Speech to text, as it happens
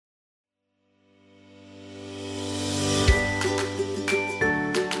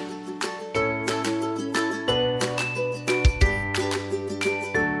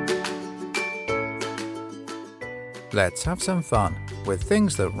Let's have some fun with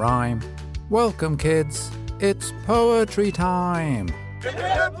things that rhyme. Welcome, kids. It's poetry time. Hip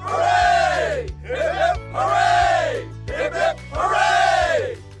hip hooray! Hip hip hooray! Hip hip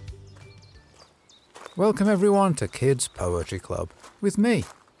hooray! Welcome everyone to Kids Poetry Club with me,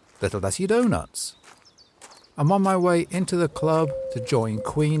 Little Lassie Donuts. I'm on my way into the club to join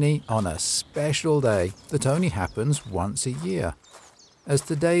Queenie on a special day that only happens once a year. As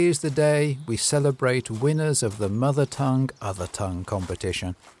today is the day we celebrate winners of the Mother Tongue Other Tongue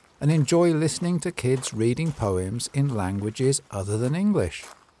competition and enjoy listening to kids reading poems in languages other than English.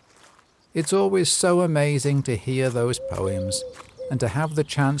 It's always so amazing to hear those poems and to have the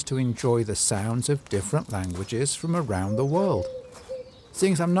chance to enjoy the sounds of different languages from around the world.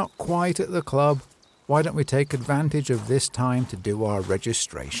 Since I'm not quite at the club, why don't we take advantage of this time to do our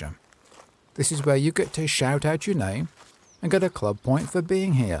registration? This is where you get to shout out your name and get a club point for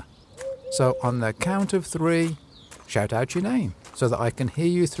being here. So on the count of 3, shout out your name so that I can hear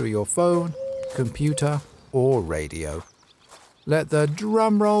you through your phone, computer or radio. Let the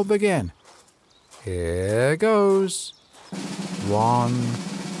drum roll begin. Here goes. 1,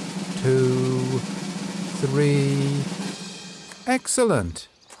 2, 3. Excellent.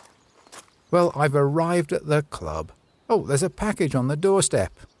 Well, I've arrived at the club. Oh, there's a package on the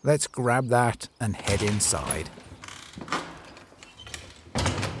doorstep. Let's grab that and head inside.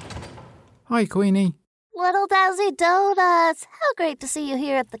 Hi, Queenie. Little Dazzy Donuts, how great to see you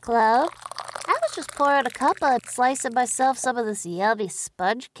here at the club. I was just pouring a cuppa and slicing myself some of this yummy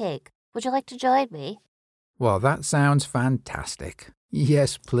sponge cake. Would you like to join me? Well, that sounds fantastic.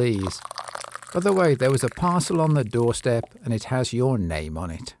 Yes, please. By the way, there was a parcel on the doorstep and it has your name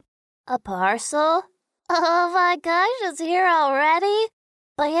on it. A parcel? Oh my gosh, it's here already?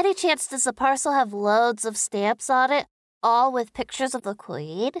 By any chance, does the parcel have loads of stamps on it, all with pictures of the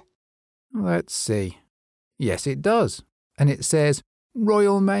Queen? Let's see. Yes, it does. And it says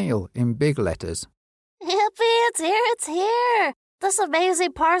Royal Mail in big letters. Yippee, it's here. This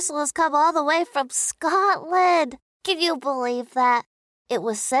amazing parcel has come all the way from Scotland. Can you believe that? It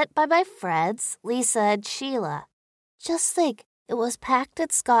was sent by my friends, Lisa and Sheila. Just think, it was packed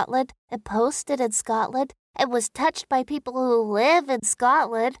in Scotland and posted in Scotland and was touched by people who live in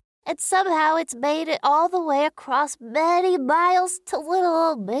Scotland, and somehow it's made it all the way across many miles to little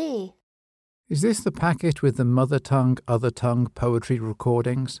old me. Is this the packet with the Mother Tongue Other Tongue poetry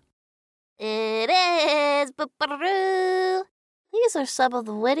recordings? It is. Boo-ba-doo. These are some of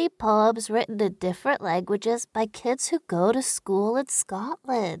the witty poems written in different languages by kids who go to school in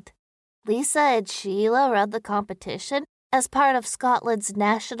Scotland. Lisa and Sheila run the competition as part of Scotland's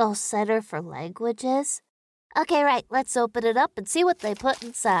National Centre for Languages. Okay, right, let's open it up and see what they put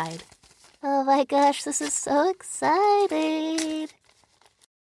inside. Oh my gosh, this is so exciting.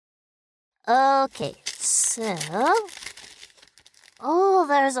 Okay, so... Oh,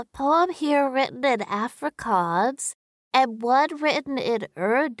 there's a poem here written in Afrikaans, and one written in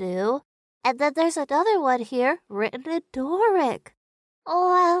Urdu, and then there's another one here written in Doric.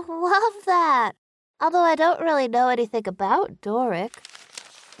 Oh, I love that! Although I don't really know anything about Doric.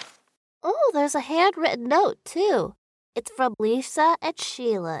 Oh, there's a handwritten note, too. It's from Lisa and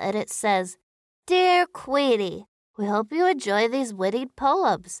Sheila, and it says, Dear Queenie, we hope you enjoy these witty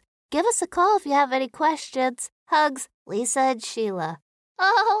poems. Give us a call if you have any questions. Hugs, Lisa and Sheila.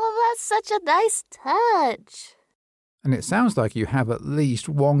 Oh, that's such a nice touch. And it sounds like you have at least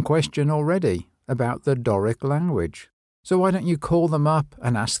one question already about the Doric language. So why don't you call them up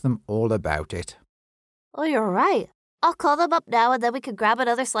and ask them all about it? Oh, you're right. I'll call them up now and then we can grab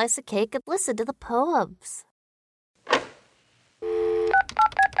another slice of cake and listen to the poems.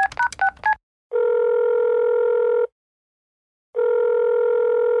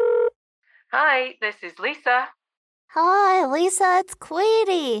 Hi, this is Lisa. Hi, Lisa, it's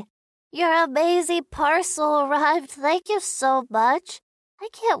Queenie. Your amazing parcel arrived. Thank you so much. I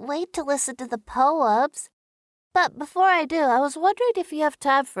can't wait to listen to the poems. But before I do, I was wondering if you have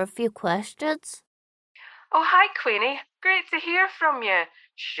time for a few questions. Oh, hi, Queenie. Great to hear from you.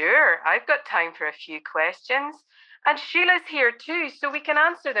 Sure, I've got time for a few questions. And Sheila's here too, so we can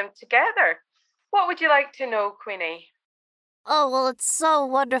answer them together. What would you like to know, Queenie? Oh, well, it's so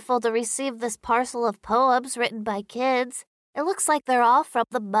wonderful to receive this parcel of poems written by kids. It looks like they're all from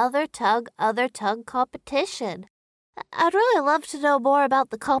the Mother Tongue Other Tongue competition. I'd really love to know more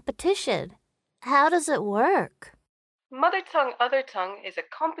about the competition. How does it work? Mother Tongue Other Tongue is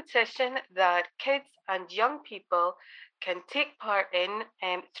a competition that kids and young people can take part in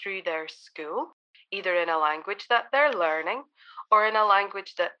through their school, either in a language that they're learning or in a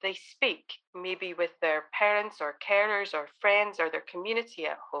language that they speak, maybe with their parents or carers or friends or their community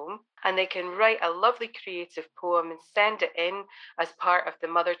at home. And they can write a lovely creative poem and send it in as part of the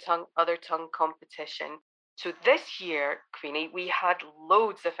Mother Tongue, Other Tongue competition. So this year, Queenie, we had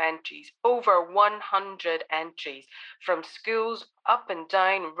loads of entries, over 100 entries from schools up and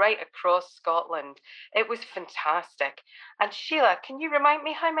down right across Scotland. It was fantastic. And Sheila, can you remind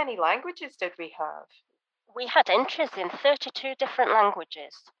me how many languages did we have? We had entries in 32 different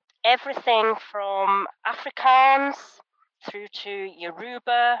languages, everything from Afrikaans through to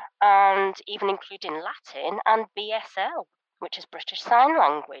Yoruba and even including Latin and BSL, which is British Sign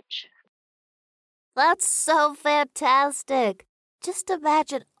Language. That's so fantastic. Just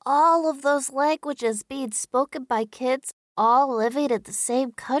imagine all of those languages being spoken by kids all living in the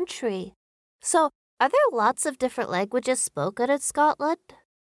same country. So, are there lots of different languages spoken in Scotland?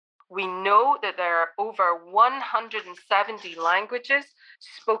 We know that there are over 170 languages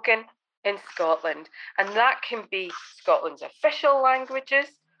spoken in Scotland, and that can be Scotland's official languages,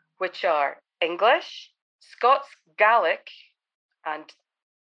 which are English, Scots Gaelic, and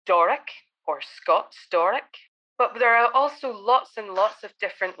Doric, or Scots Doric. But there are also lots and lots of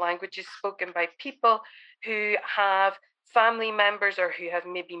different languages spoken by people who have family members or who have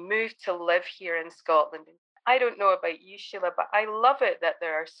maybe moved to live here in Scotland. I don't know about you, Sheila, but I love it that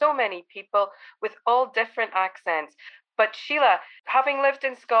there are so many people with all different accents. But Sheila, having lived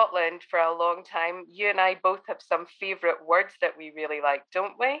in Scotland for a long time, you and I both have some favourite words that we really like,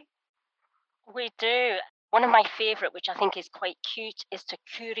 don't we? We do. One of my favourite, which I think is quite cute, is to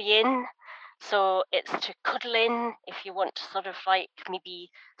curry-in. So it's to cuddle in if you want to sort of like maybe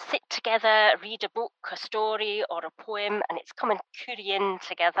sit together, read a book, a story or a poem, and it's come and curry in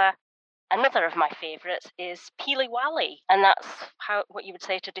together. Another of my favourites is peely-wally, and that's what you would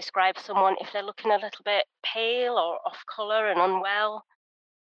say to describe someone if they're looking a little bit pale or off colour and unwell.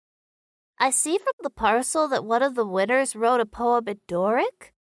 I see from the parcel that one of the winners wrote a poem in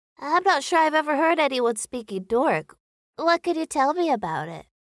Doric. I'm not sure I've ever heard anyone speaking Doric. What can you tell me about it?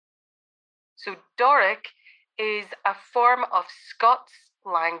 So Doric is a form of Scots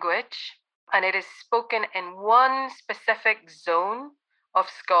language, and it is spoken in one specific zone of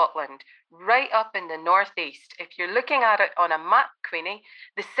Scotland, right up in the northeast. If you're looking at it on a map, Queenie,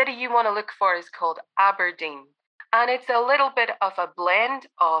 the city you want to look for is called Aberdeen. And it's a little bit of a blend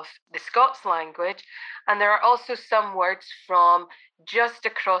of the Scots language, and there are also some words from just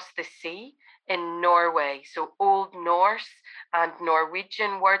across the sea in Norway. So Old Norse and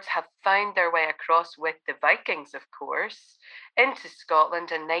Norwegian words have found their way across with the Vikings, of course, into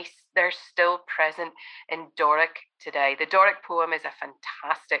Scotland, and they're still present in Doric today. The Doric poem is a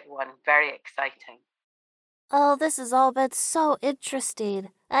fantastic one, very exciting. Oh, this has all been so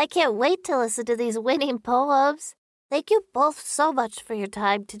interesting. I can't wait to listen to these winning poems. Thank you both so much for your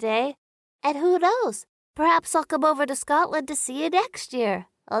time today. And who knows, perhaps I'll come over to Scotland to see you next year.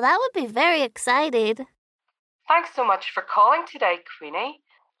 Well, that would be very exciting. Thanks so much for calling today, Queenie.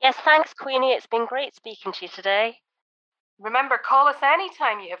 Yes, thanks, Queenie. It's been great speaking to you today. Remember, call us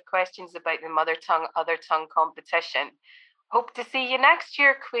anytime you have questions about the Mother Tongue, Other Tongue competition. Hope to see you next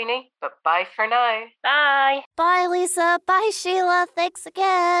year, Queenie, but bye for now. Bye. Bye, Lisa. Bye, Sheila. Thanks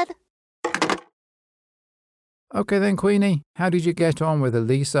again. OK then, Queenie, how did you get on with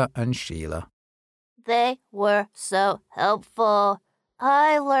Elisa and Sheila? They were so helpful.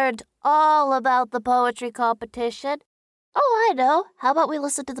 I learned all about the poetry competition. Oh, I know. How about we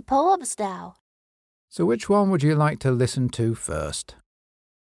listen to the poems now? So which one would you like to listen to first?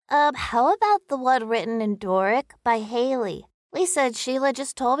 How about the one written in Doric by Haley? Lisa and Sheila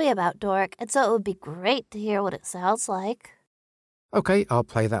just told me about Doric, and so it would be great to hear what it sounds like. OK, I'll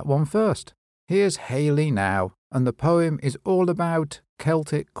play that one first. Here's Haley now, and the poem is all about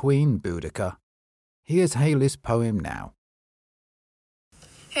Celtic Queen Boudica. Here's Haley's poem now.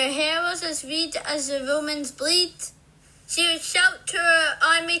 Her hair was as red as the Romans' blade. She would shout to her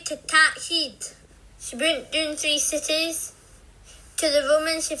army to take heed. She burnt down 3 cities. To the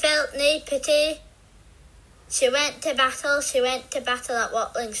Romans she felt nae pity. She went to battle at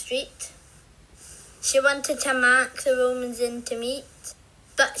Watling Street. She wanted to mark the Romans into meat,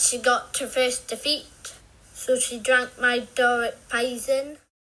 but she got her first defeat, so she drank my Doric poison.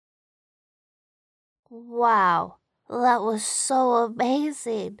 Wow, that was so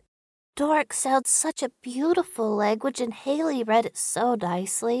amazing. Doric sounds such a beautiful language, and Haley read it so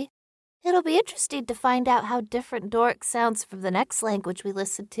nicely. It'll be interesting to find out how different Doric sounds from the next language we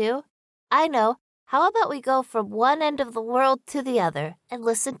listen to. I know. How about we go from one end of the world to the other and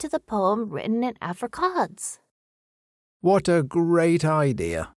listen to the poem written in Afrikaans? What a great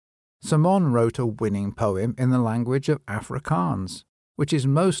idea. Simon wrote a winning poem in the language of Afrikaans, which is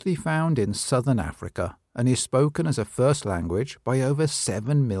mostly found in southern Africa and is spoken as a first language by over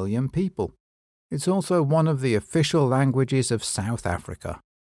 7 million people. It's also one of the official languages of South Africa.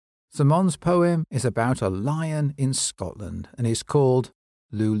 Simon's poem is about a lion in Scotland and is called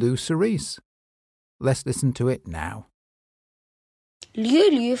Lulu Cerise. Let's listen to it now.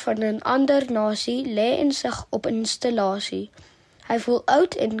 Lulu van 'n ander nasie lê in sig op 'n installasie. Hy voel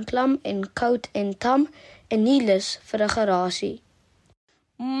oud en klam en koud en tam en nie lus vir 'n gerasie.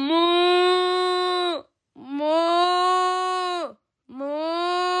 Moo, moo,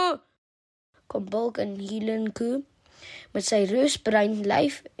 moo. Kom bulk 'n hielen koe met sy roosbruin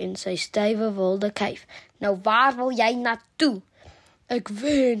lyf en sy stywe wilde kyf. Nou waar wil jy na toe? Ek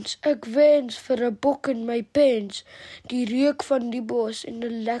wens vir 'n bok in my pens, die reuk van die bos en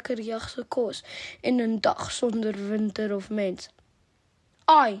 'n lekker jagse kos en 'n dag sonder winter of mens.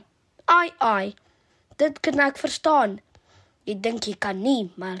 Ai, dit kan ek verstaan. Jy dink jy kan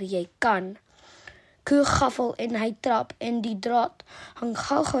nie, maar jy kan. Koe gaffel en hy trap en die draad hang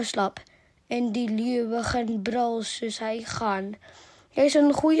gou slap en die leeu begin brul soos hy gaan. Jy's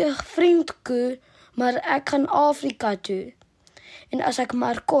 'n goeie vriend, koe, maar ek gaan Afrika toe. En as ek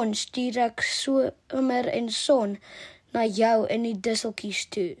maar kon, stuur ek somer en son na jou in die disseltjies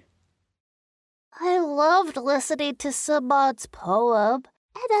toe. I loved listening to Simon's poem,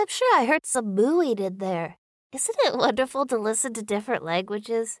 and I'm sure I heard some mooing in there. Isn't it wonderful to listen to different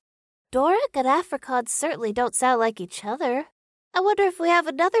languages? Doric and Afrikaans certainly don't sound like each other. I wonder if we have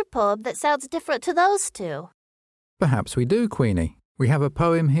another poem that sounds different to those two. Perhaps we do, Queenie. We have a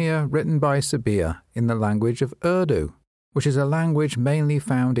poem here written by Sabia in the language of Urdu, which is a language mainly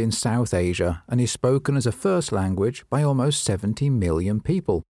found in South Asia and is spoken as a first language by almost 70 million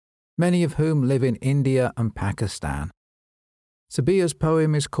people, many of whom live in India and Pakistan. Sabia's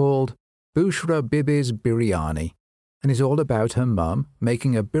poem is called Bushra Bibi's Biryani and is all about her mum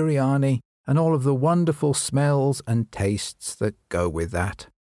making a biryani and all of the wonderful smells and tastes that go with that.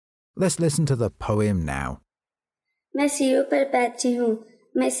 Let's listen to the poem now. मैं सीढ़ियों पर बैठी हूँ,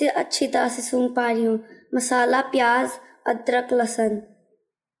 मैं इसे अच्छी तरह से सूंघ पा रही हूँ, मसाला, प्याज, अदरक, लहसुन।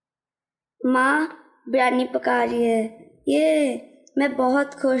 माँ बिरयानी पका रही है, ये मैं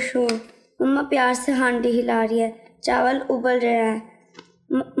बहुत खुश हूँ। मम्मा प्यार से हांडी हिला रही है, चावल उबल रहा है,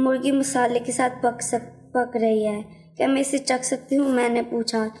 मुर्गी मसाले के साथ पक रही है। क्या मैं इसे चख सकती हूँ? मैंने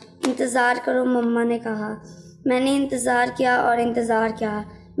पूछा। इंतज़ार करो, मम्मा ने कहा। मैंने इंतज़ार किया और इंतज़ार किया,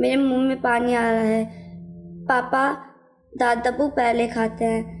 मेरे मुंह में पानी आ रहा है। पापा दादाबू पहले खाते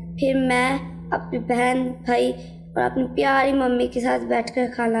हैं, फिर मैं, अपनी बहन, भाई और अपनी प्यारी मम्मी के साथ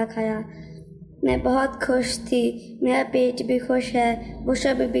बैठकर खाना खाया। मैं बहुत खुश थी, मेरा पेट भी खुश है।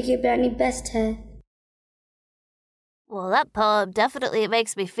 बुशरा बीबी की बिरयानी बेस्ट है। Well, that poem definitely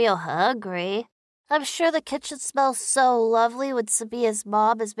makes me feel hungry. I'm sure the kitchen smells so lovely when Sabia's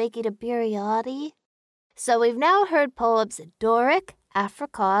mom is making a biryani. So we've now heard poems in Doric,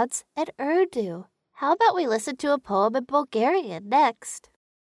 Afrikaans, and Urdu. How about we listen to a poem in Bulgarian next?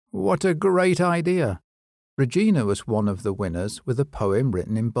 What a great idea! Regina was one of the winners with a poem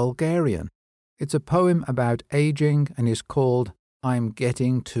written in Bulgarian. It's a poem about aging and is called I'm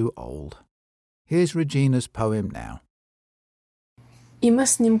Getting Too Old. Here's Regina's poem now. Има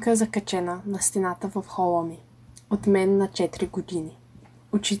снимка закачена на стената в хола ми. От мен на 4 години.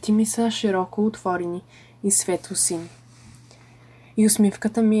 Очите ми са широко отворени и светло-сини. И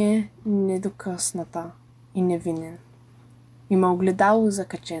усмивката ми е недокъсната и невинен. Има огледало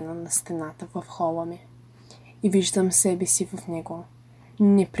закачено на стената в хола ми. И виждам себе си в него.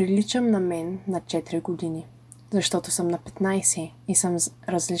 Не приличам на мен на 4 години, защото съм на 15 и съм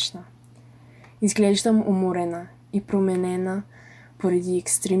различна. Изглеждам уморена и променена поради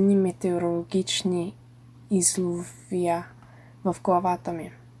екстремни метеорологични изловия в главата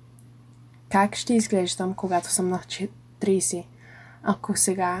ми. Как ще изглеждам, когато съм на 30, ако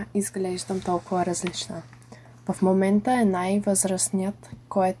сега изглеждам толкова различна? В момента е най-възрастният,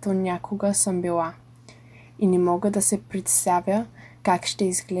 което някога съм била. И не мога да се представя как ще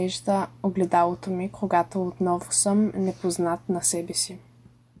изглежда огледалото ми, когато отново съм непознат на себе си.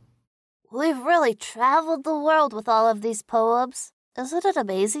 We've really traveled the world with all of these poems. Isn't it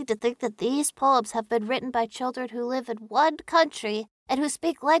amazing to think that these poems have been written by children who live in one country and who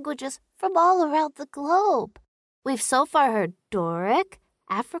speak languages from all around the globe? We've so far heard Doric,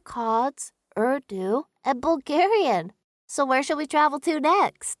 Afrikaans, Urdu, and Bulgarian. So where shall we travel to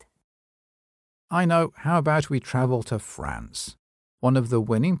next? I know, how about we travel to France? One of the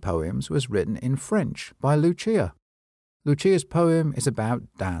winning poems was written in French by Lucia. Lucia's poem is about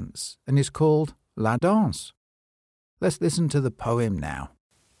dance and is called La Danse. Let's listen to the poem now.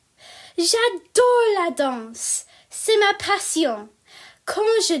 J'adore la danse. C'est ma passion. Quand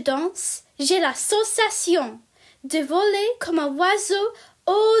je danse, j'ai la sensation de voler comme un oiseau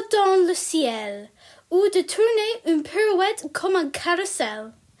haut dans le ciel ou de tourner une pirouette comme un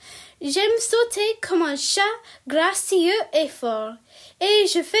carrousel. J'aime sauter comme un chat gracieux et fort et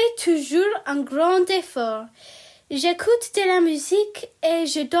je fais toujours un grand effort. J'écoute de la musique et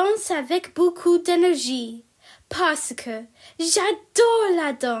je danse avec beaucoup d'énergie parce que j'adore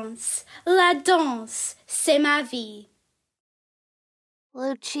la danse. La danse, c'est ma vie.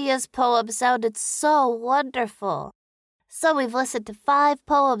 Lucia's poem sounded so wonderful. So we've listened to 5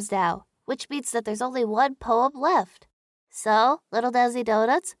 poems now, which means that there's only 1 poem left. So, Little Desi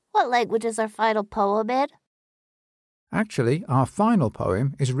Donuts, what language is our final poem in? Actually, our final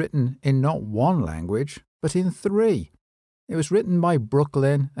poem is written in not 1 language, but in 3. It was written by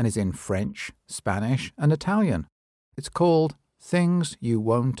Brooklyn and is in French, Spanish, and Italian. It's called Things You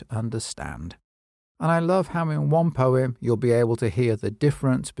Won't Understand. And I love how in 1 poem you'll be able to hear the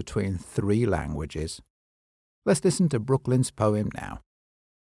difference between 3 languages. Let's listen to Brooklyn's poem now.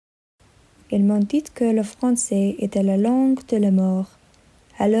 Ils m'ont dit que le français était la langue de la mort.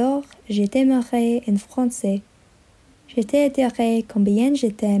 Alors, je t'aimerai en français. Je te dirai combien je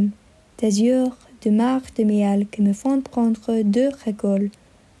t'aime, tes yeux de marc de miel qui me font prendre 2 rigoles,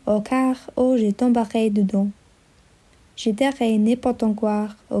 au car où je tomberai dedans. Je dirai n'importe quoi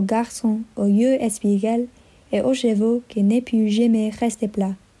aux garçons aux yeux espiègles et aux cheveux qui ne pu jamais rester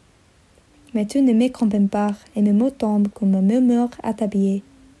plats. Mais tu ne me comprends pas et mes mots tombent comme un murmure à ta pied.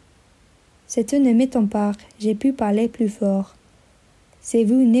 Si tu ne m'entends pas, j'ai pu parler plus fort. Si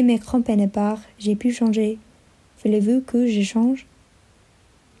vous ne me comprenez pas, j'ai pu changer. Voulez-vous que je change?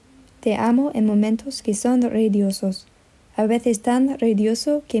 Te amo en momentos que son radiosos, a veces tan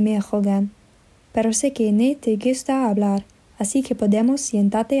radioso que me ahogan. Pero sé que no te gusta hablar, así que podemos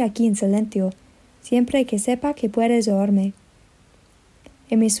sentarte aquí en silencio, siempre que sepa que puedes oírme.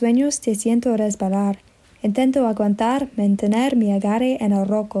 En mis sueños te siento resbalar, intento aguantar, mantener mi agarre en el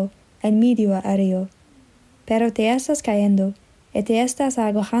roco, en medio aéreo. Pero te estás cayendo, y te estás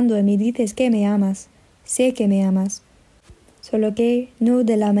agajando y me dices que me amas, sé que me amas. Solo que no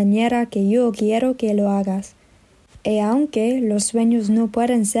de la manera que yo quiero que lo hagas. Y aunque los sueños no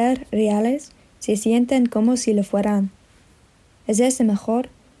pueden ser reales, se sienten como si lo fueran. ¿Es eso mejor?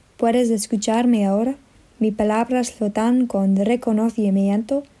 ¿Puedes escucharme ahora? Mis palabras flotan con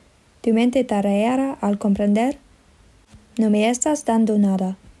reconocimiento. ¿Tu mente tarareará al comprender? No me estás dando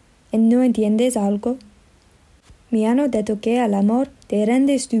nada. ¿Y no entiendes algo? Mi anno de toque al amor te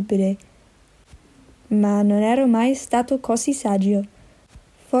rende stupido. Ma non ero mai stato così saggio.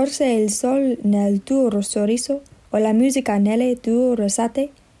 Forse il sol nel tuo sorriso o la musica nelle tue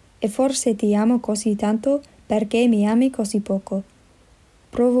risate. E forse ti amo così tanto perché mi ami così poco.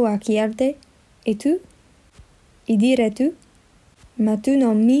 Provo a chiederti, e tu? E dire tu? Ma tu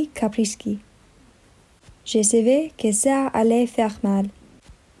non mi capisci. Je savais que ça allait faire mal,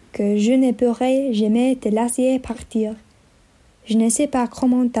 que je ne pourrais jamais te laisser partir. Je ne sais pas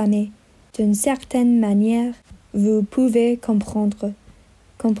comment t'aimer. D'une certaine manière, vous pouvez comprendre.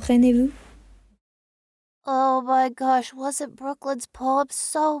 Comprenez-vous? Oh my gosh, wasn't Brooklyn's poem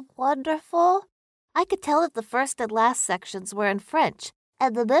so wonderful? I could tell that the first and last sections were in French,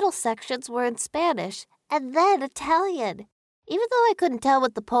 and the middle sections were in Spanish, and then Italian. Even though I couldn't tell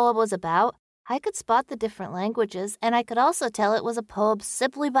what the poem was about, I could spot the different languages, and I could also tell it was a poem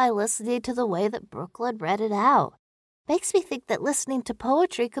simply by listening to the way that Brooklyn read it out. Makes me think that listening to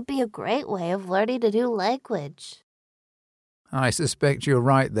poetry could be a great way of learning a new language. I suspect you're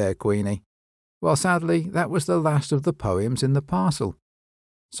right there, Queenie. Well, sadly, that was the last of the poems in the parcel.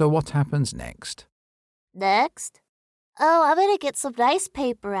 So what happens next? Next? Oh, I'm going to get some nice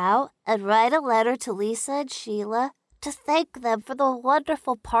paper out and write a letter to Lisa and Sheila to thank them for the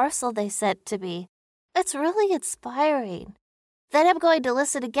wonderful parcel they sent to me. It's really inspiring. Then I'm going to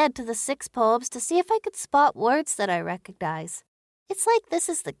listen again to the 6 poems to see if I can spot words that I recognize. It's like this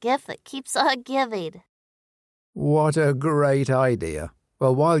is the gift that keeps on giving. What a great idea.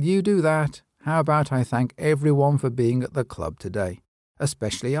 Well, while you do that, how about I thank everyone for being at the club today,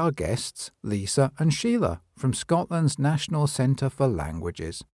 especially our guests, Lisa and Sheila, from Scotland's National Centre for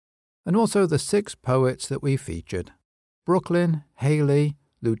Languages, and also the 6 poets that we featured, Brooklyn, Hayley,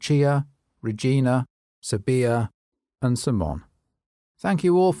 Lucia, Regina, Sabia, and Simone. Thank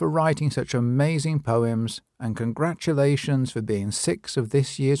you all for writing such amazing poems, and congratulations for being 6 of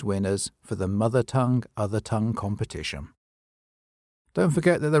this year's winners for the Mother Tongue Other Tongue competition. Don't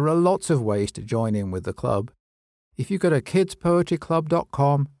forget that there are lots of ways to join in with the club. If you go to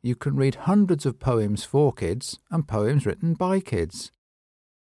kidspoetryclub.com, you can read hundreds of poems for kids and poems written by kids.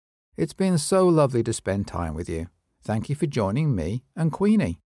 It's been so lovely to spend time with you. Thank you for joining me and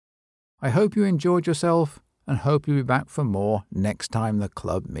Queenie. I hope you enjoyed yourself and hope you'll be back for more next time the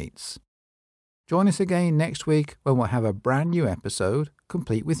club meets. Join us again next week when we'll have a brand new episode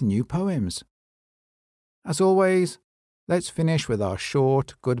complete with new poems. As always, let's finish with our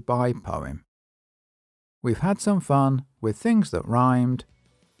short goodbye poem. We've had some fun with things that rhymed.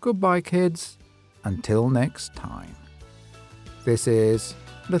 Goodbye, kids. Until next time. This is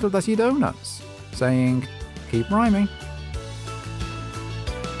Little Dusty Donuts saying, keep rhyming.